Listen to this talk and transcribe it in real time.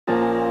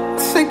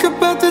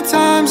about the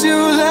times you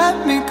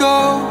let me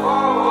go,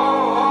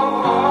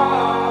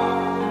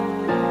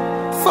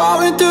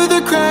 falling through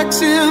the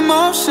cracks,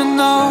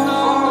 emotional.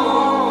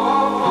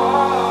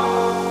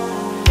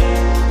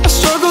 I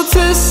struggle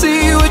to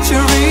see what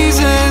your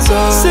reasons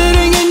are.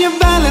 Sitting in your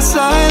balance,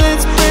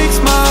 silence breaks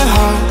my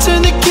heart.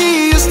 Turn the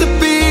key, used to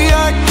be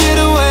our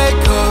getaway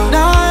car.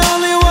 Now I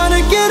only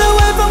wanna get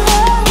away from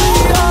where we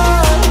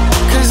are,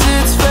 'cause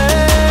it's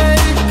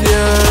fake,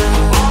 yeah.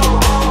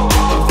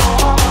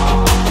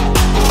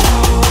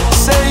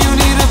 Say you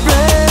need a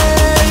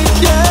break,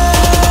 yeah.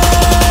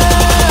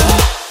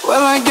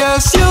 Well, I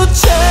guess you'll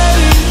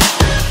change.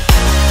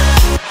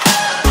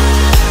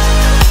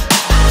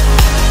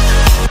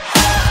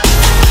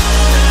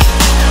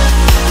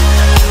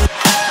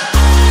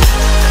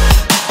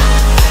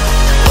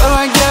 Well,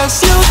 I guess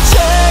you'll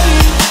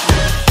change.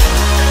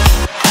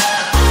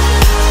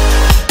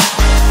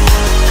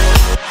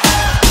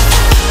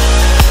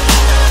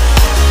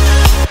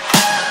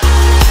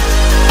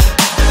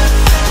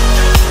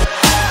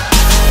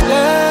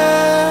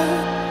 Yeah,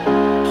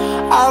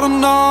 I don't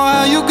know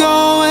how you go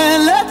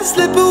and let this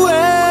slip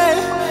away.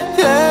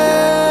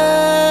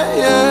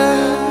 Yeah, yeah.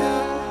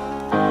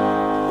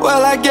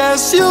 Well, I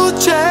guess you'll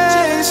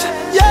change.